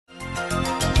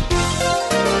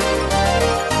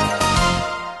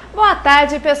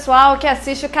tarde, pessoal que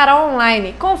assiste o Canal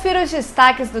Online. Confira os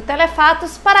destaques do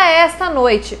Telefatos para esta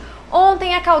noite.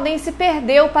 Ontem a Caldense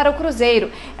perdeu para o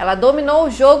Cruzeiro. Ela dominou o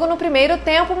jogo no primeiro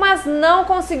tempo, mas não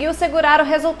conseguiu segurar o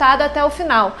resultado até o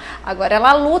final. Agora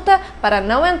ela luta para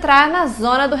não entrar na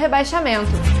zona do rebaixamento.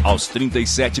 Aos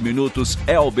 37 minutos,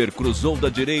 Elber cruzou da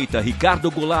direita, Ricardo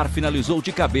Goulart finalizou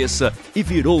de cabeça e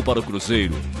virou para o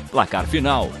Cruzeiro. Placar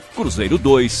final, Cruzeiro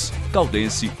 2,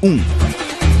 Caldense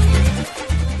 1.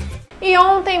 E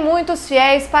ontem muitos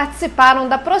fiéis participaram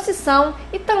da procissão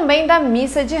e também da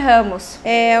missa de Ramos.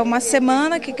 É uma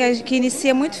semana que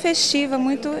inicia muito festiva,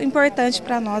 muito importante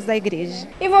para nós da igreja.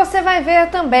 E você vai ver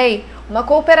também, uma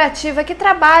cooperativa que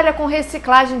trabalha com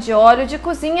reciclagem de óleo de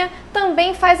cozinha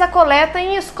também faz a coleta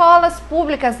em escolas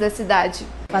públicas da cidade.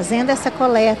 Fazendo essa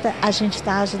coleta, a gente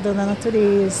está ajudando a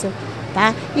natureza,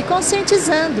 tá? E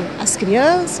conscientizando as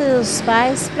crianças e os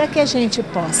pais para que a gente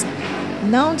possa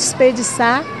não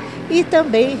desperdiçar e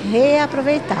também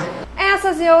reaproveitar.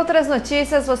 Essas e outras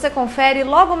notícias você confere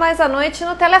logo mais à noite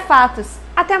no Telefatos.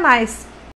 Até mais!